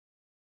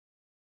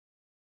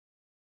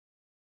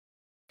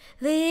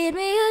lead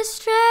me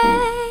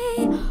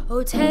astray.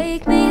 Oh,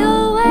 take me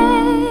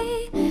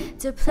away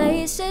to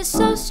places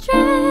so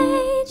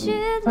strange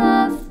and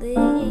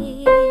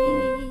lovely,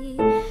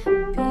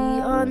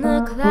 beyond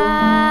the clouds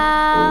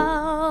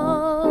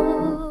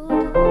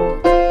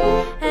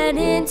and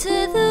into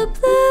the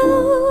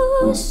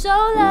blue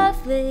so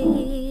lovely.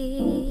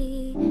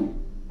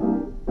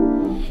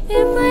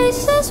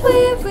 Embrace this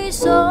weary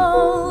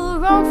soul,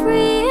 roam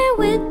free and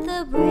with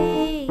the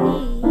breeze.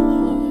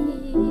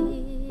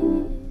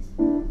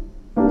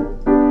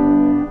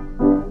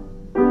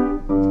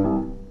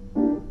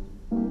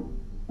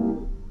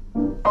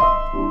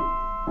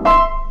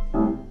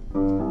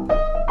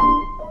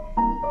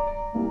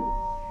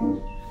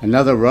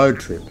 Another road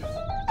trip,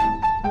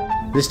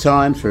 this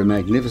time through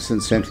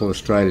magnificent Central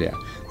Australia,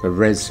 the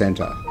Red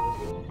Centre.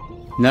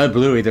 No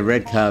Bluey the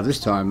red car this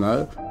time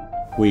though.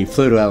 We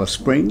flew to Alice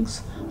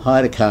Springs,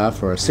 hired a car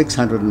for a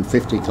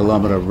 650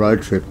 kilometre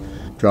road trip,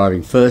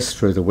 driving first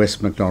through the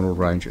West MacDonnell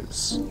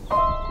Ranges.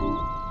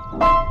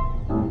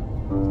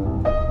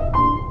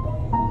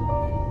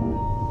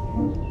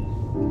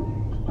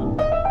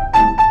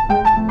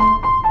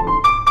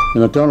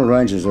 The MacDonnell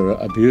Ranges are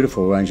a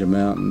beautiful range of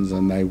mountains,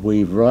 and they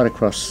weave right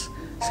across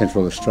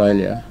Central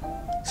Australia,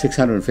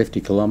 650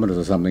 kilometres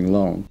or something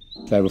long.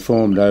 They were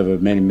formed over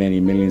many, many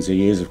millions of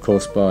years, of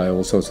course, by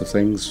all sorts of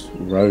things: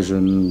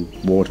 erosion,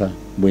 water,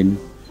 wind.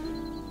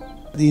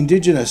 The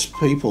Indigenous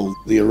people,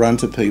 the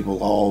Arunta people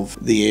of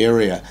the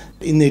area,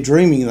 in their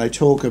dreaming they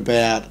talk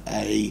about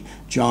a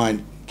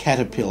giant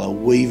caterpillar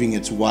weaving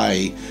its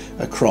way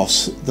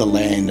across the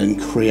land and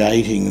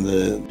creating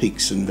the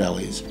peaks and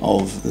valleys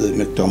of the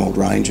MacDonnell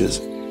Ranges.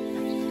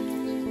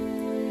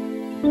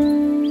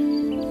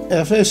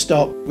 Our first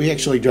stop, we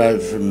actually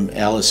drove from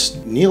Alice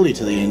nearly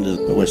to the end of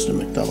the Western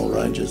MacDonnell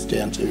Ranges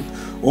down to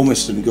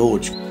Ormiston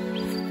Gorge.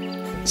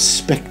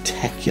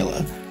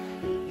 Spectacular,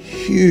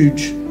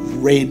 huge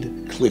red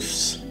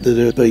cliffs that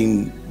have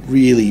been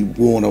really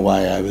worn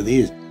away over the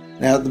years.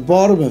 Now at the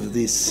bottom of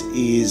this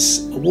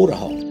is a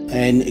waterhole,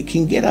 and it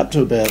can get up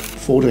to about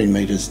 14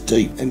 metres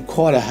deep, and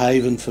quite a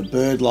haven for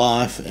bird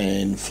life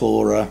and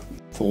flora,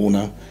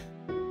 fauna.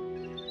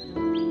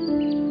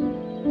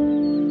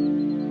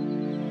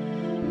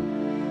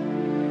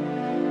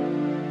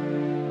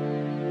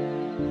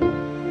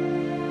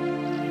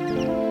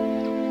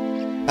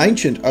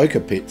 Ancient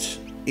ochre pits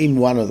in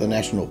one of the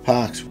national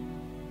parks.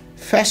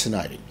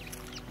 Fascinating.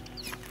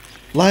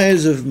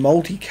 Layers of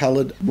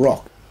multicoloured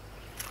rock,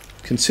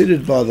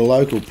 considered by the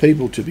local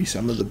people to be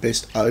some of the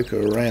best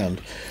ochre around,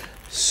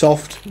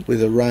 soft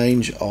with a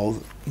range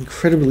of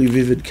incredibly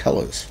vivid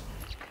colours.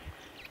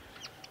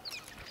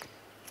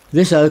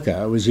 This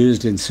ochre was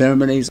used in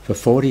ceremonies for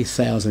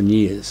 40,000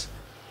 years.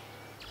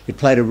 It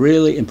played a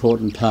really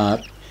important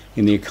part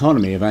in the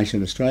economy of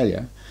ancient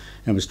Australia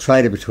and was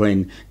traded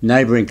between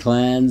neighbouring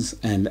clans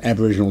and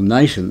Aboriginal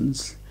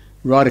nations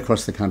right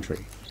across the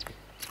country.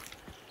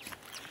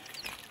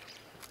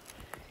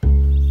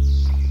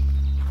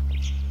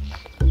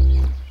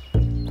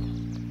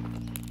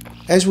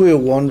 As we were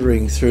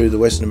wandering through the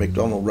Western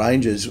MacDonnell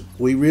Ranges,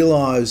 we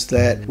realised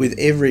that with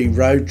every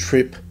road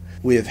trip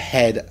we've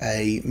had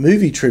a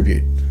movie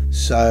tribute.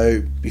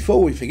 So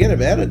before we forget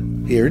about it,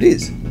 here it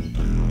is.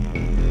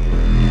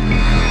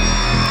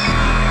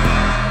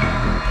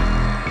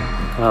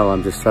 Oh,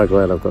 I'm just so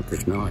glad I've got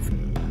this knife.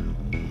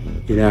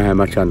 You know how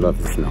much I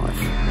love this knife.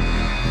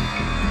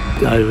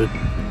 David,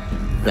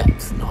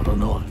 that's not a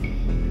knife.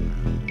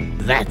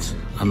 That's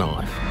a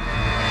knife.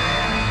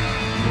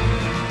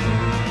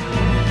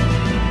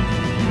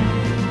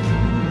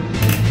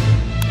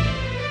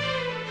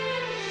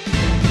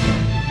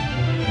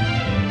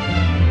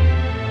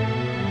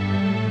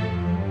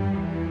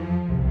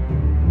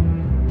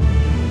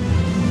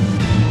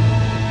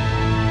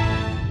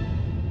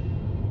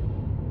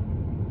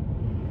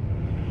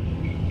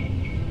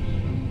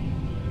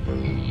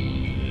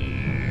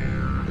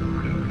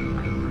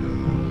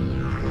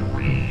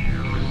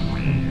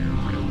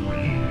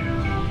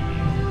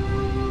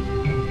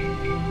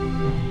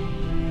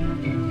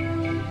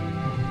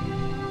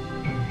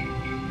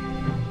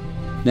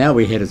 Now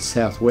we headed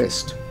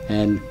southwest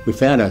and we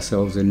found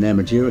ourselves in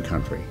Namatjira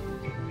country.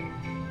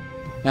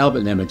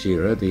 Albert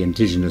Namatjira, the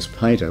Indigenous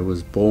painter,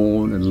 was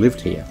born and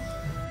lived here.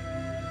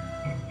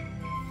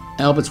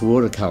 Albert's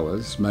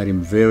watercolours made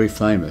him very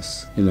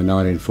famous in the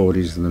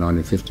 1940s and the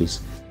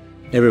 1950s.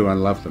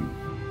 Everyone loved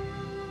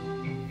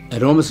them.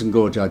 At Ormiston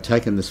Gorge I'd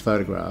taken this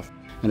photograph,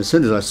 and as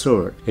soon as I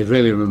saw it, it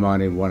really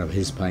reminded me of one of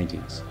his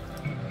paintings.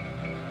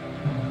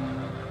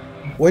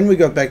 When we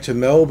got back to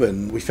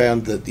Melbourne, we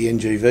found that the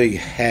NGV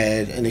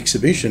had an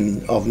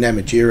exhibition of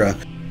Namatjira.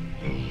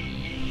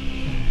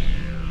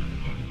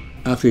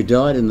 After he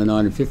died in the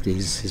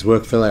 1950s, his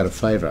work fell out of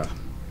favour.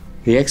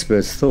 The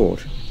experts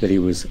thought that he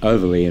was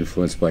overly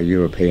influenced by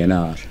European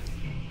art.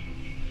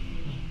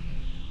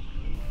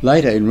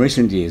 Later, in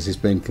recent years, he's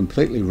been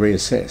completely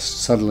reassessed.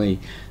 Suddenly,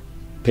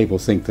 people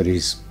think that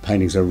his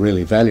paintings are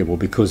really valuable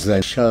because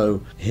they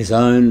show his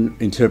own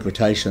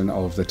interpretation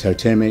of the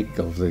totemic,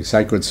 of the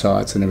sacred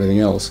sites and everything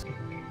else.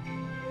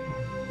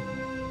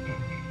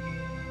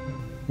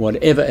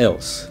 whatever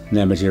else,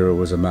 Namatjira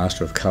was a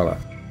master of colour.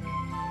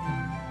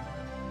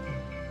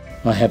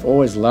 I have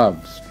always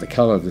loved the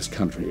colour of this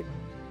country.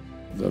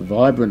 The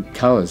vibrant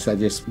colours, they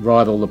just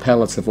rival the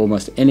palettes of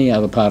almost any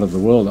other part of the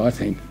world, I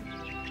think.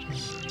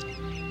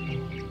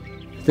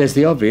 There's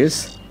the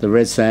obvious, the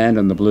red sand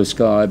and the blue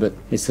sky, but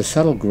it's the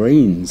subtle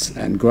greens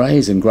and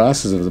greys and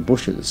grasses of the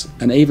bushes,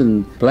 and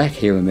even black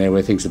here and there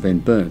where things have been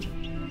burnt.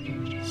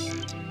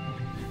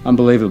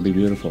 Unbelievably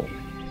beautiful.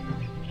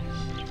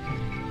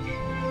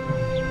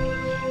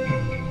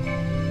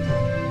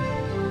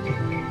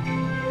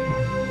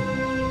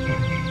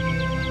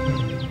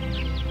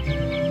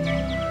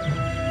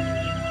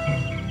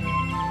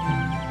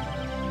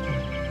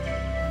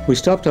 We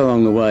stopped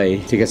along the way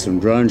to get some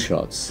drone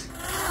shots.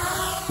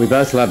 We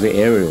both love the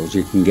aerials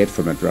you can get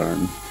from a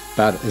drone,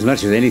 but as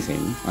much as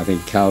anything, I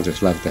think Carl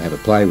just loved to have a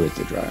play with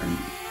the drone.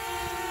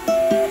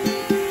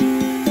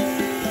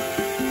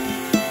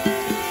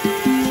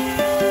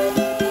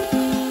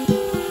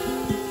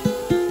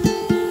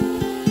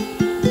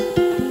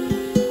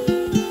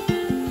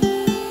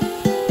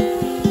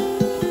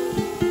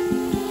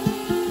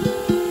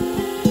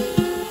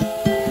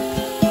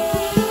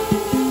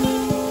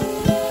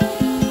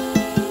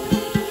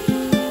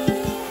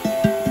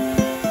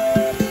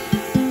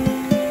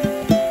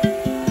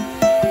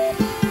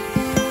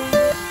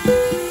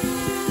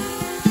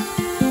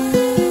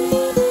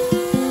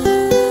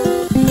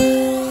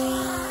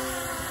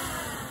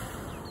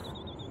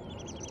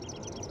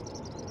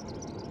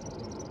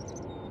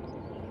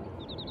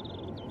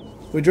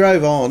 We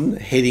drove on,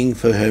 heading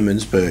for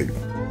Hermannsburg.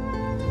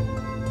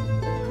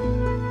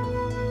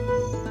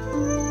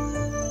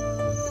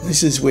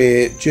 This is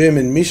where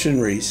German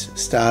missionaries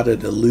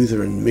started a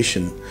Lutheran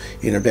mission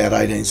in about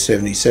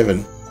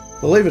 1877.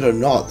 Believe it or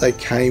not, they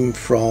came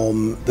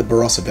from the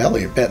Barossa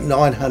Valley, about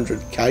 900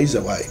 k's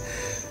away.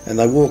 And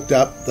they walked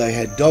up, they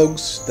had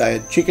dogs, they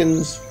had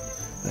chickens,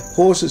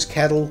 horses,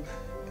 cattle,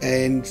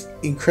 and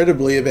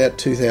incredibly about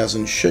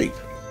 2,000 sheep.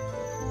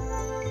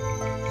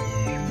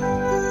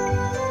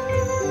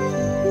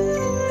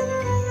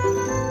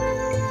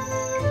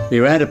 The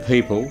Aranda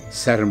people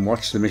sat and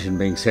watched the mission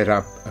being set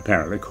up,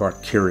 apparently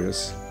quite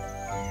curious.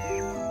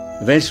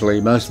 Eventually,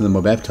 most of them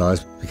were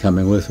baptised,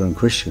 becoming Lutheran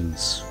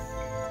Christians.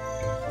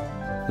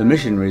 The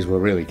missionaries were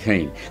really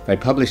keen. They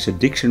published a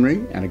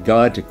dictionary and a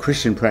guide to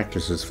Christian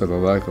practices for the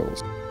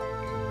locals. The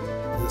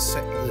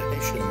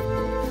Hessian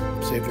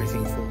was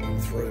everything for them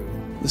through.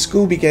 The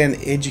school began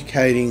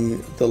educating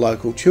the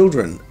local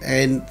children,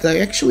 and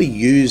they actually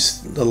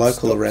used the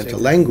local Aranda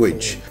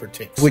language,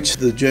 which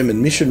the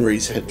German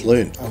missionaries had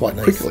learnt quite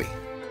quickly.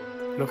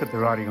 Look at the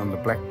writing on the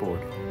blackboard,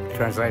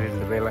 translated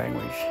into their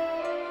language.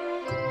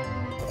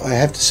 I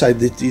have to say,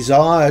 the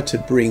desire to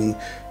bring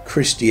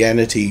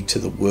Christianity to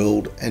the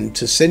world and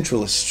to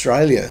Central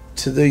Australia,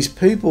 to these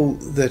people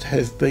that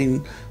have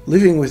been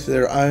living with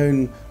their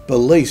own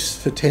beliefs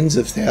for tens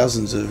of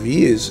thousands of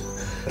years,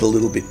 a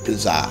little bit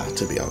bizarre,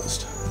 to be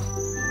honest.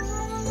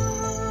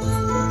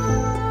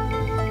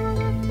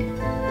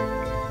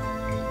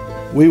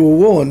 We were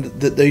warned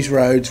that these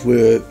roads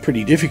were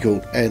pretty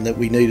difficult and that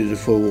we needed a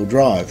four-wheel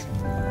drive.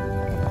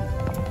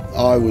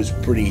 I was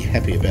pretty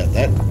happy about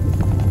that.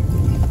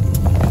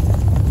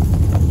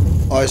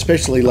 I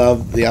especially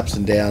love the ups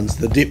and downs,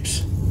 the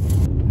dips.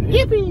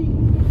 Yippee!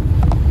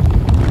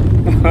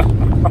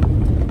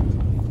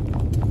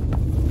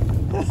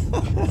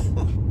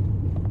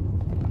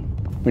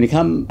 When you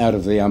come out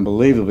of the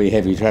unbelievably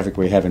heavy traffic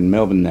we have in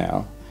Melbourne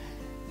now,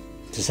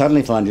 to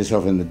suddenly find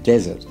yourself in the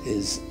desert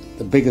is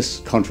the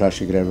biggest contrast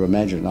you could ever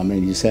imagine. I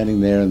mean, you're standing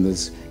there and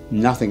there's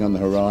nothing on the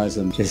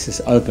horizon, just this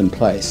open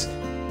place.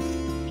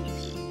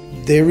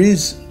 There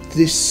is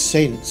this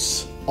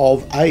sense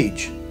of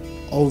age,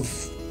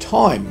 of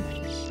time,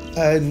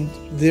 and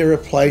there are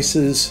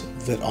places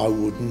that I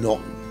would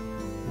not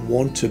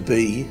want to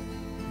be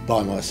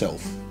by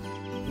myself.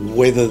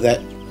 Whether that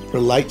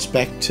relates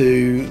back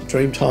to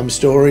Dreamtime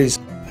stories,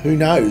 who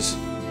knows?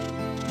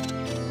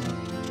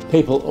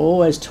 People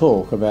always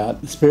talk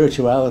about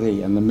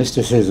spirituality and the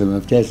mysticism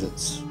of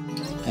deserts.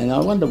 And I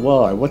wonder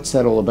why. What's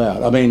that all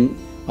about? I mean,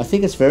 I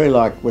think it's very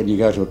like when you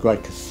go to a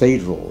great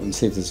cathedral and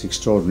see this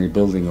extraordinary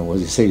building, or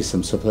you see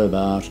some superb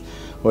art,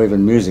 or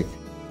even music.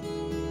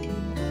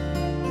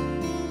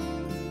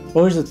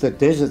 Or is it that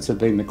deserts have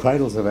been the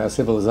cradles of our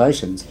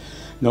civilizations?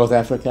 North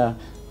Africa,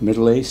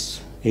 Middle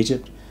East,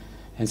 Egypt,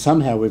 and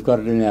somehow we've got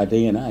it in our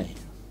DNA.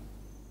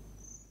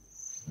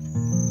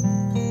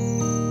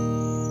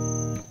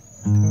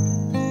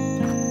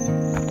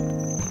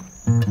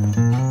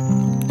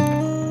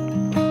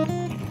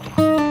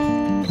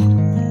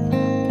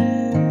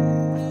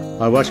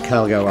 I watched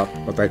Carl go up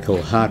what they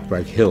call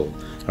Heartbreak Hill,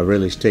 a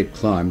really steep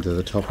climb to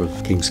the top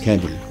of Kings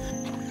Canyon.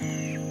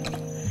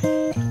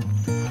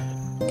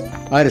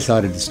 I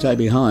decided to stay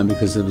behind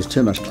because there was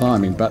too much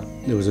climbing, but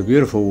there was a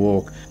beautiful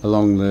walk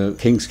along the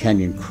Kings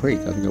Canyon Creek,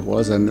 I think it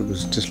was, and it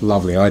was just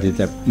lovely. I did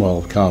that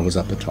while Carl was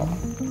up the top.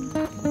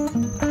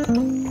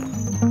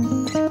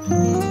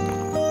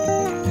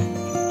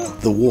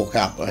 The walk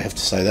up, I have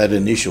to say, that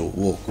initial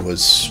walk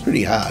was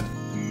pretty hard.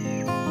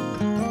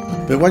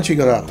 But once you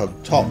got up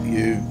on top,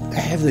 you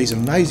have these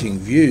amazing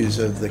views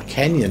of the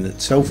canyon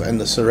itself and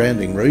the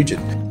surrounding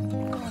region.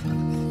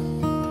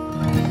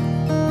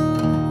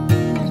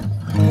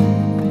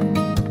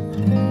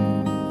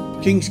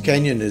 Kings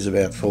Canyon is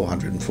about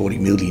 440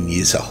 million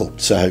years old,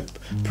 so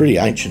pretty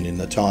ancient in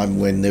the time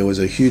when there was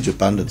a huge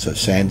abundance of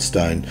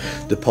sandstone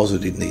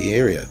deposited in the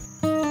area.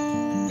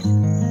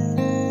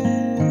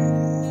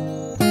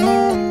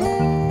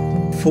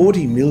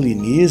 40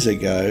 million years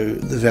ago,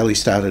 the valley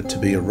started to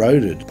be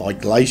eroded by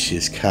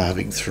glaciers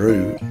carving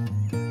through.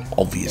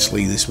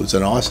 Obviously, this was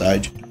an ice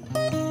age.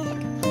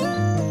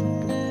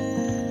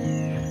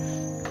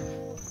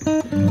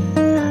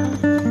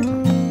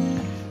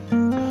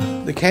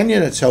 The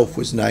canyon itself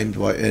was named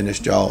by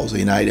Ernest Giles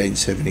in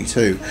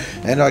 1872,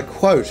 and I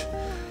quote,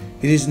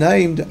 "It is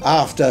named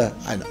after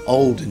an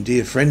old and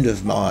dear friend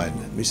of mine,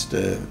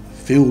 Mr.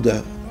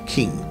 Fielder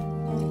King."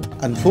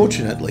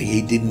 Unfortunately, he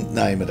didn't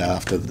name it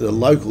after the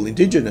local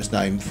indigenous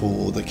name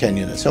for the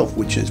canyon itself,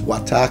 which is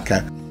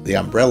Wataka, the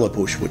umbrella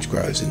bush which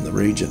grows in the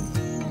region.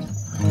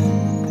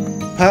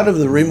 Part of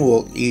the rim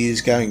walk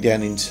is going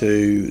down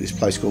into this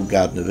place called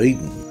Garden of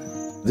Eden.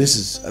 This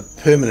is a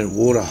permanent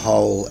water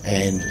hole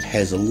and it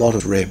has a lot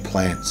of rare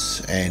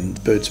plants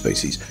and bird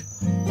species,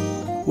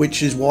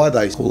 which is why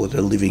they call it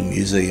a living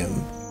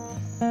museum.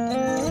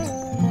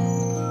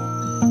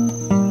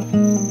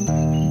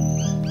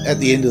 At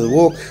the end of the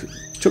walk,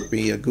 took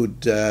me a good,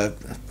 I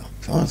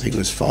think it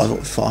was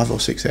 5 or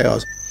 6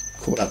 hours.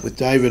 Caught up with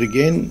David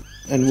again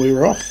and we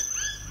were off.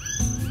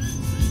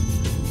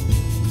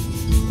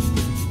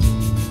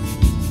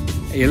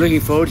 Are you looking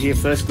forward to your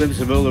first glimpse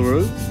of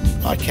Uluru?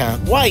 I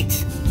can't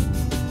wait!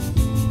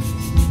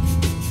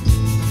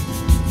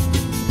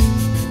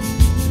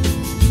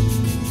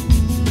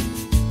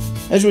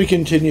 As we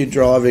continued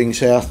driving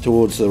south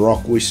towards the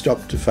rock, we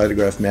stopped to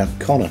photograph Mount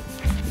Connor.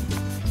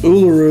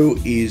 Uluru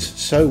is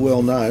so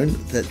well known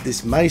that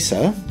this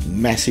mesa,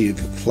 massive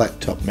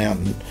flat-top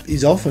mountain,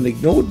 is often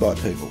ignored by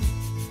people.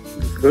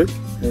 Good.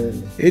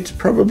 It's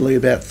probably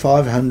about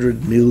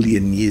 500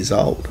 million years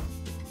old.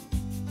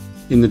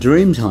 In the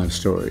Dreamtime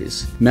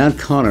stories, Mount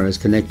Connor is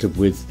connected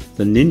with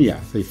the Ninya,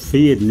 the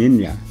feared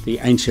Ninya, the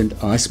ancient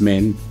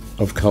icemen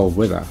of cold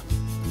weather.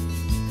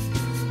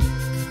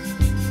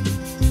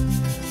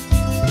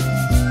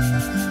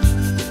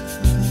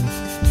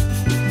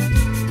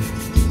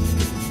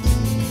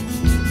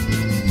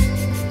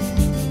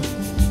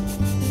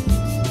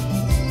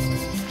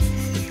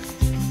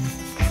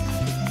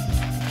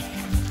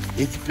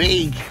 It's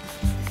big.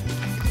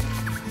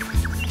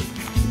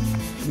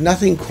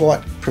 Nothing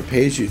quite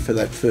prepares you for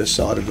that first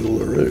sight of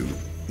Uluru.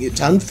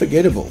 It's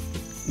unforgettable,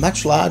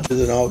 much larger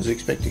than I was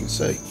expecting to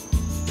see.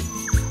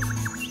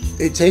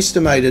 It's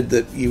estimated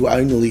that you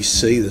only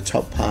see the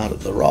top part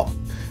of the rock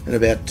and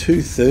about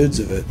 2/3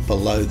 of it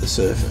below the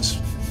surface.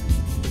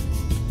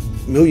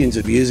 Millions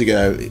of years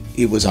ago,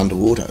 it was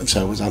underwater,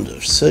 so it was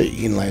under sea,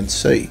 inland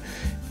sea.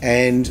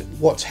 And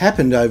what's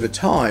happened over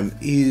time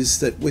is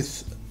that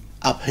with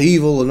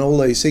upheaval and all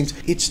these things,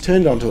 it's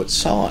turned onto its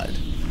side.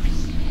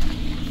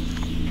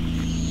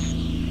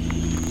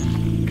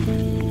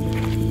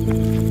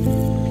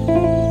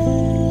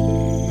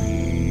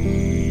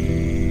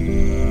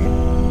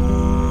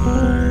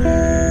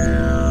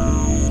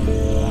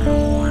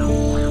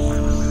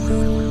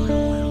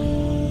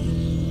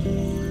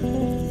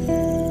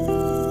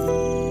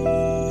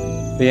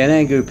 The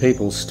Anangu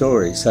people's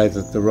stories say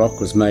that the rock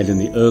was made in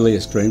the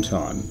earliest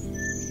Dreamtime,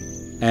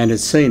 and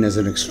it's seen as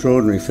an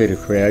extraordinary feat of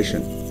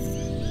creation.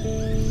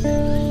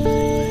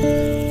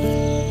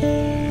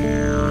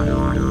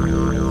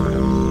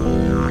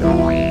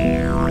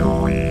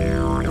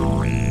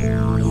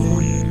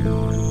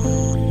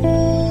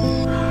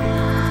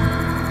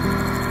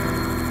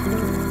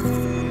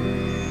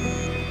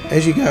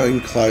 As you go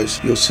in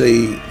close, you'll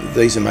see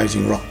these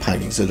amazing rock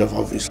paintings that have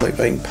obviously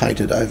been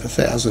painted over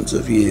thousands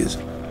of years.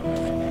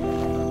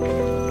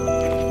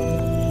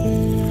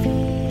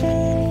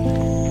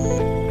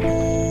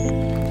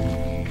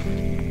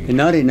 In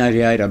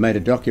 1988, I made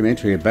a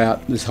documentary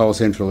about this whole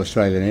Central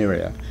Australian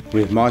area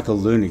with Michael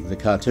Loonig, the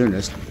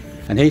cartoonist,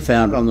 and he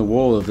found on the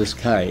wall of this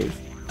cave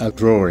a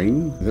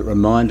drawing that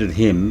reminded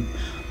him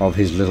of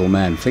his little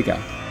man figure.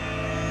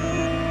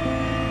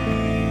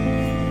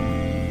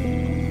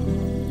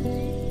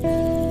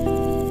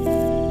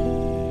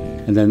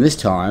 And then this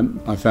time,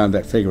 I found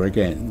that figure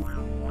again.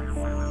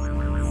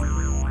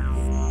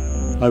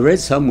 I read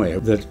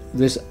somewhere that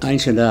this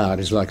ancient art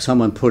is like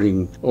someone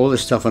putting all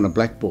this stuff on a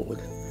blackboard,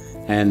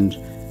 and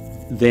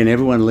then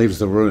everyone leaves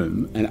the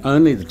room, and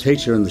only the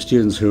teacher and the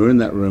students who are in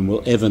that room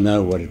will ever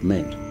know what it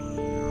meant.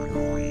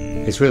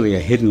 It's really a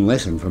hidden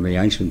lesson from the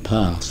ancient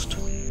past.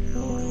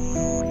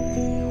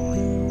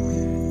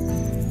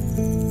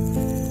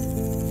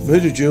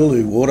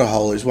 Mutijulu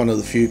waterhole is one of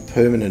the few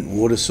permanent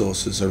water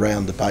sources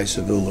around the base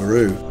of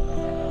Uluru.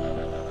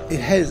 It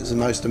has the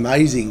most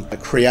amazing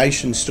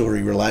creation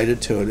story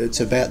related to it. It's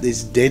about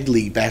this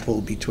deadly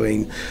battle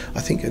between, I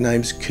think her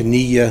name's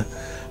Kaniya,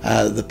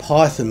 the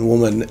Python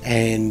Woman,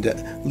 and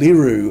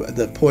Uluru,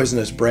 the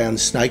poisonous brown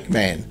snake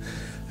man.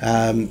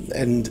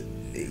 And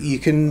you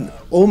can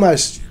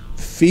almost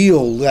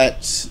feel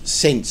that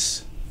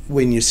sense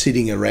when you're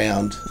sitting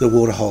around the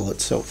waterhole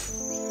itself.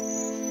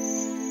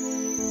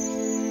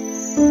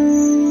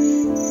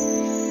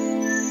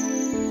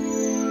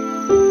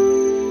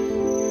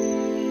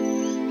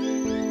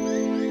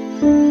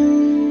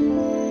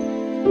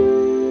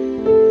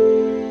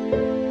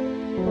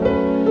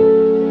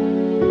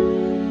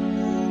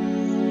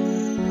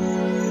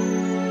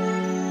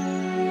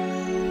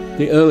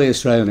 The early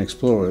Australian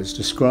explorers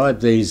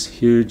described these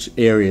huge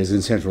areas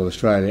in Central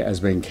Australia as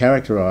being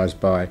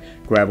characterised by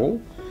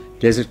gravel,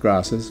 desert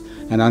grasses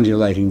and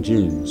undulating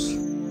dunes.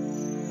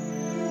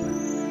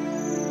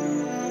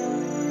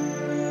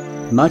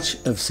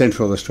 Much of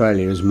Central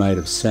Australia is made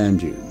of sand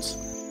dunes.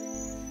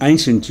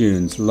 Ancient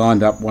dunes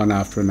lined up one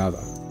after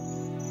another.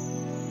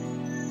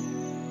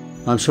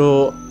 I'm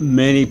sure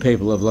many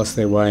people have lost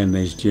their way in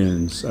these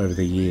dunes over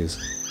the years.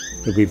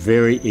 It'll be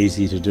very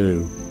easy to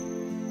do.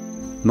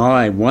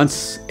 My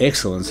once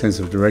excellent sense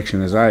of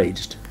direction has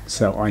aged,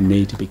 so I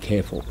need to be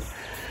careful.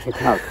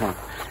 Come.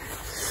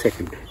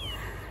 Second.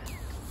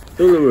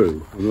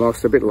 Uluru. I'm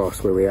lost, a bit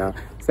lost where we are.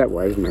 It's that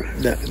way, isn't it?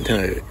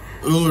 No.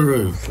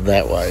 Uluru's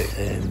that way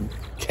and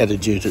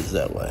Cataduta's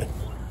that way.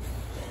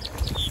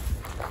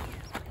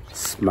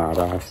 Smart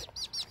ass.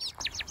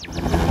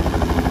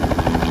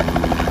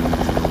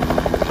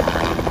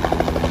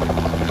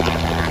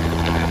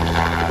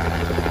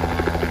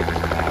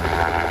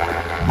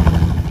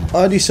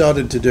 I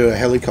decided to do a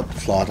helicopter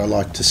flight. I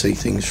like to see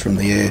things from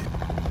the air.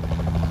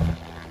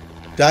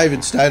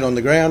 David stayed on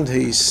the ground.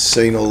 He's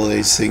seen all of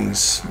these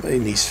things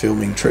in his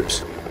filming trips.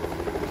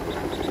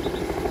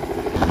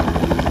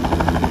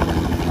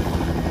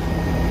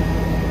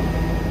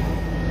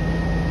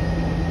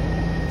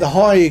 The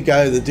higher you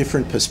go, the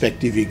different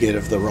perspective you get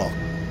of the rock,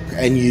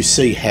 and you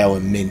see how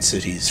immense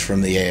it is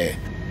from the air.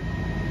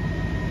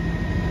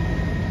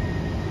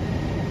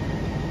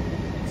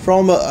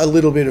 From a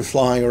little bit of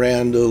flying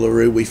around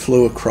Uluru, we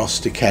flew across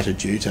to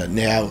Catajuta.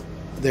 Now,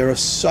 there are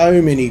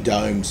so many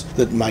domes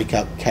that make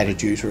up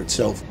Catajuta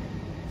itself.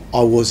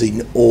 I was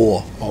in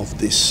awe of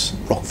this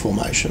rock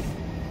formation.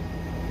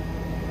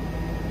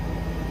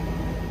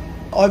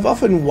 I've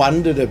often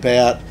wondered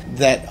about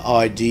that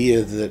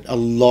idea that a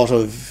lot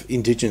of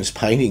Indigenous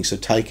paintings are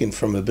taken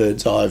from a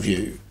bird's eye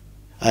view.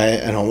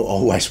 And I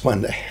always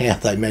wonder how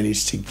they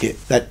managed to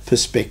get that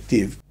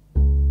perspective.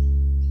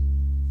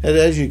 And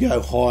as you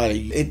go higher,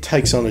 it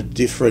takes on a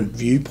different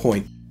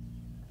viewpoint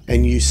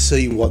and you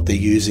see what they're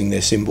using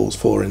their symbols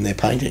for in their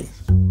paintings.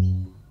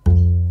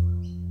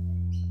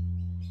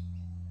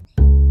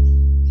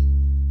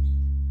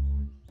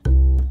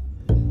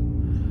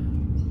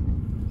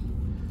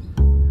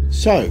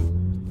 So,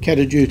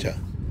 Catajuta.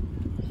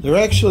 There are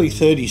actually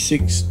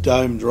 36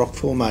 domed rock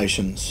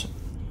formations.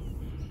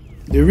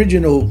 The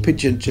original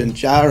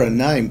Pichinchara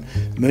name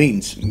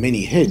means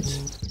many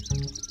heads.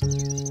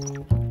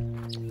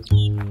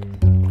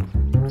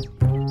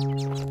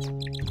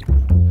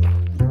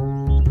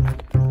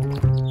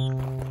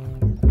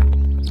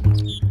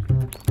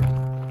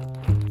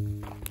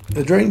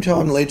 The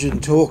Dreamtime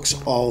legend talks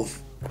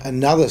of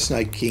another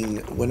Snake King,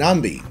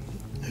 Wanambi,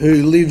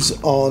 who lives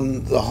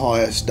on the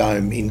highest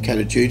dome in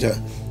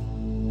Catajuta.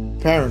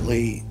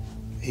 Apparently,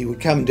 he would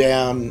come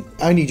down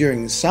only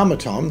during the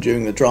summertime,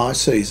 during the dry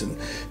season,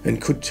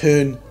 and could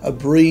turn a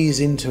breeze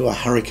into a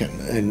hurricane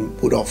and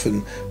would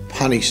often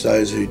punish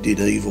those who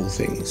did evil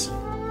things.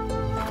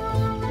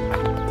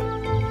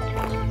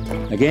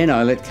 Again,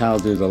 I let Carl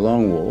do the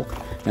long walk,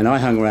 and I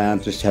hung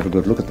around just to have a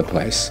good look at the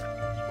place.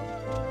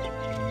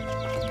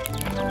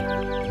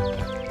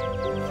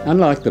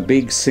 Unlike the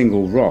big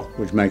single rock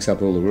which makes up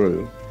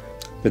Uluru,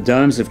 the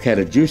domes of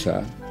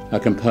Catajuta are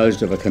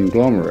composed of a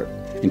conglomerate,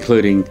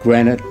 including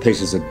granite,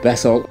 pieces of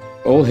basalt,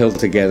 all held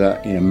together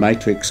in a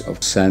matrix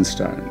of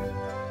sandstone.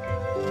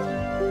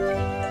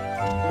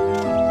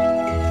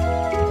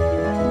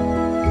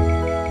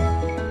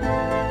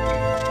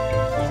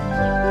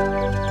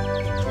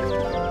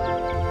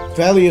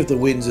 Valley of the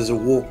Winds is a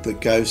walk that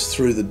goes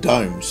through the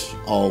domes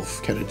of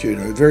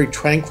Catajuta, a very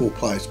tranquil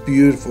place,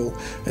 beautiful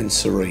and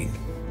serene.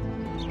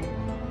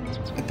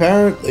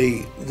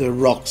 Apparently, the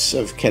rocks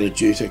of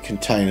Catajuta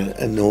contain an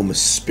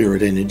enormous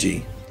spirit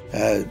energy.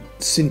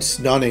 Since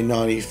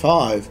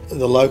 1995,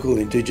 the local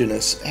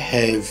Indigenous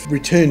have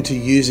returned to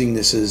using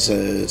this as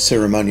a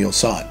ceremonial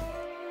site.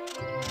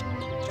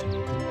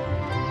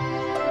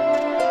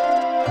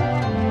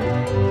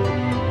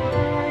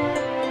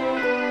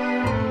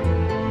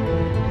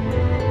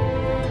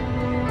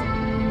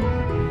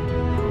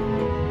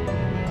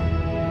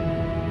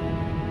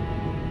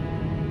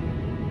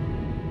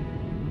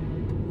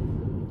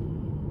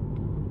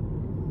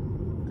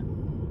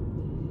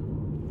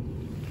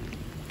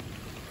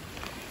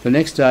 The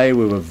next day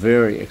we were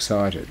very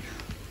excited.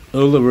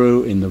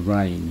 Uluru in the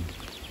rain.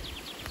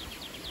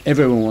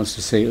 Everyone wants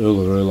to see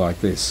Uluru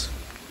like this.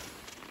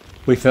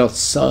 We felt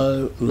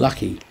so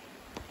lucky.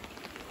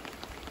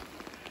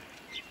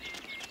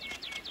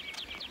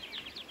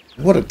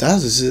 What it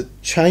does is it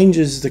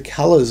changes the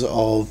colours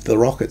of the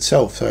rock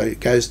itself, so it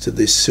goes to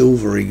this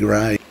silvery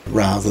grey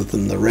rather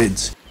than the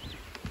reds.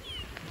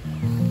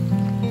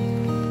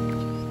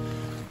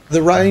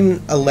 The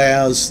rain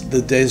allows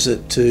the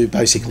desert to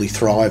basically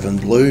thrive and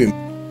bloom.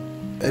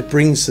 It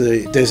brings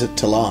the desert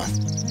to life,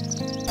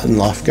 and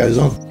life goes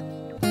on.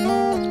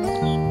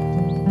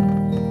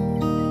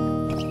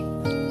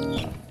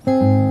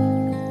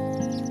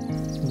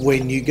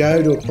 When you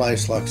go to a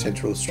place like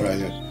Central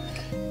Australia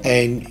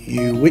and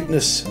you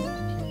witness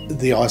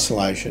the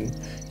isolation,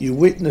 you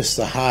witness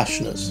the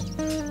harshness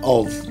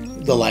of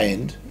the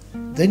land,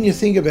 then you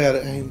think about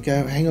it and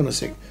go, hang on a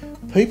sec,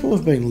 people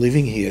have been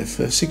living here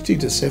for 60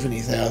 to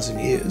 70,000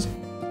 years.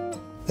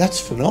 That's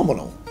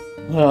phenomenal.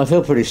 Well, I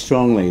feel pretty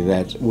strongly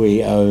that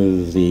we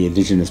owe the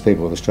Indigenous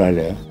people of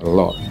Australia a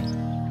lot.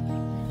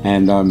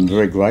 And I'm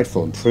very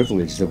grateful and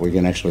privileged that we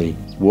can actually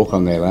walk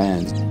on their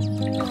lands.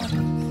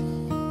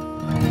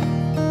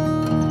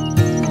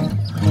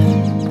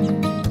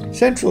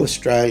 Central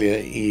Australia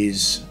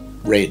is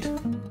red.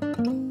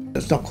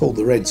 It's not called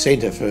the Red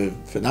Centre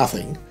for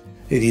nothing.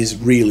 It is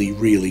really,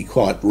 really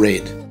quite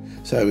red.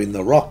 So in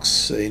the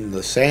rocks, in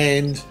the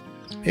sand,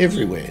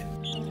 everywhere.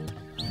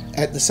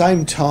 At the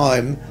same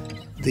time,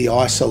 the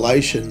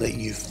isolation that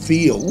you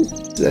feel,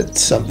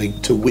 that's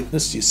something to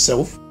witness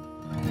yourself.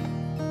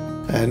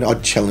 And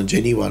I'd challenge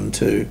anyone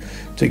to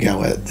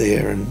go out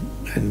there and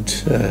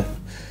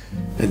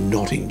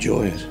not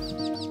enjoy it.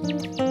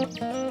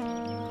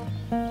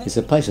 It's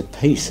a place of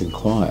peace and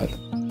quiet.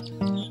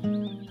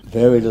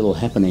 Very little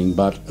happening,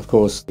 but of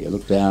course you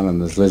look down and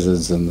there's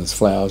lizards and there's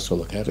flowers to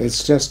look at.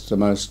 It's just the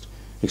most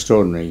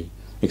extraordinary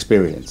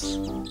experience.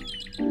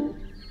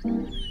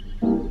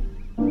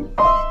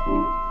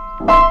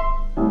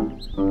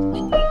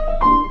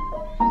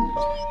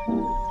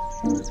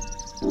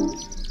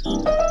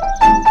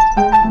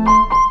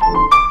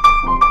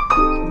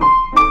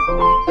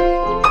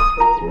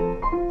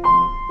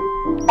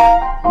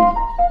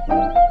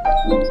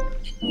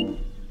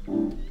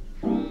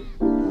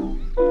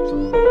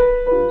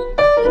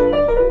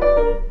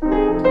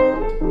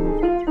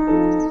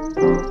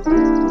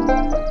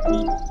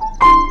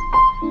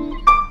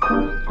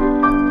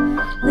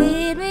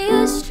 Lead me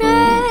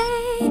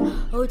astray,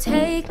 oh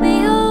take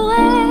me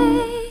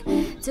away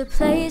to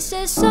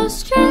places so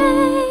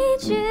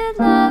strange and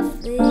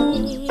lovely,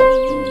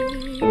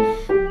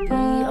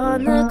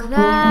 beyond the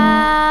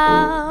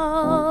clouds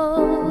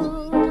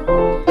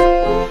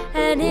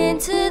and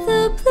into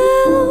the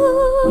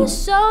blue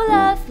so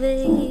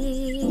lovely.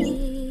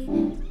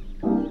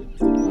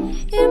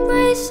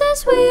 Embrace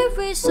this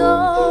weary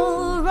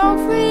soul, roam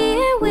free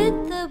and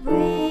with the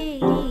breeze.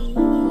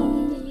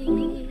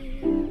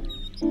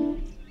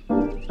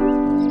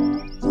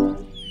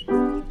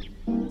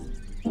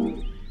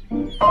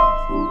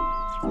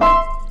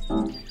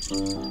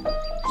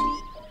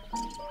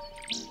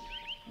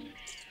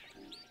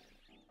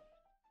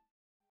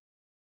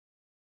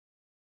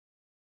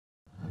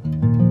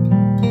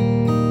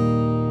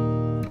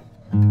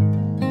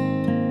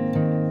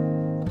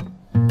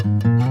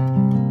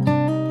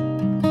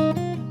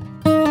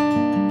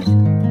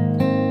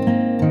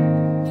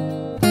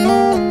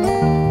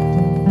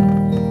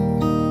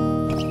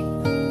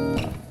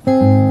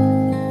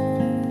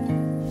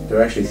 There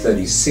are actually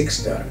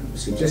 36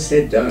 domes. You just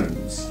said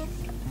domes.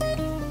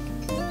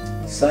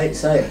 Say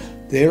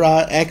it. There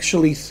are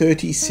actually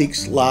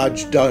 36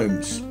 large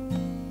domes.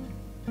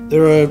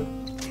 There are...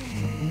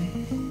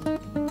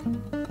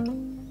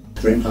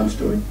 Dream come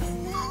story.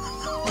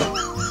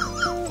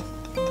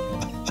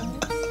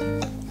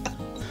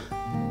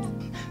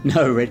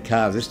 No red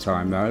car this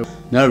time though.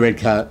 No red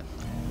car.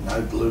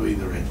 No Bluey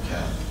the red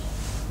car.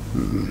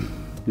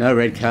 No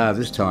red car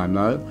this time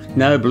though.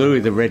 No Bluey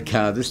the red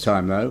car this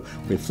time though.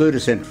 We flew to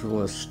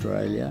Central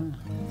Australia.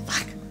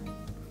 Fuck.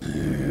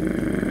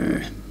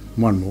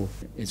 One more.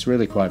 It's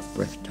really quite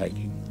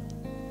breathtaking.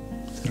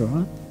 Is that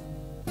alright?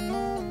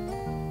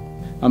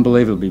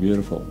 Unbelievably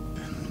beautiful.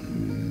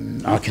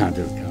 I can't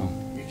do it, Carl.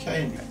 You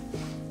can.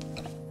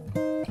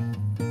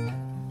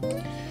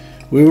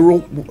 We were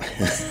all...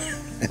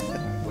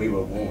 We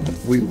were warm.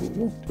 we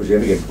were all... Would you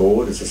ever get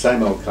bored? It's the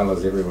same old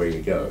colours everywhere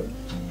you go.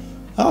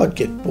 Oh, I'd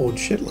get bored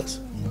shitless.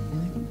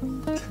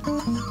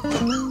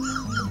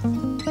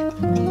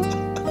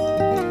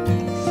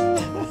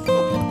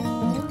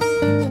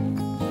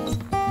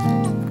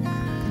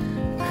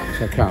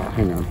 So Carl,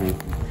 hang on.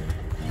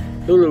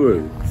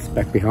 Uluru. It's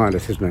back behind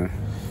us, isn't it?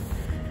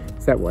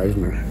 It's that way,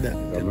 isn't it?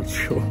 No. I'm not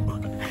sure.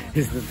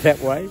 Is it that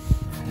way?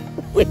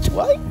 Which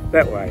way?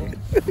 That way.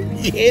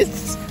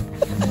 Yes.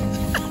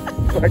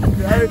 Like,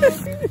 no.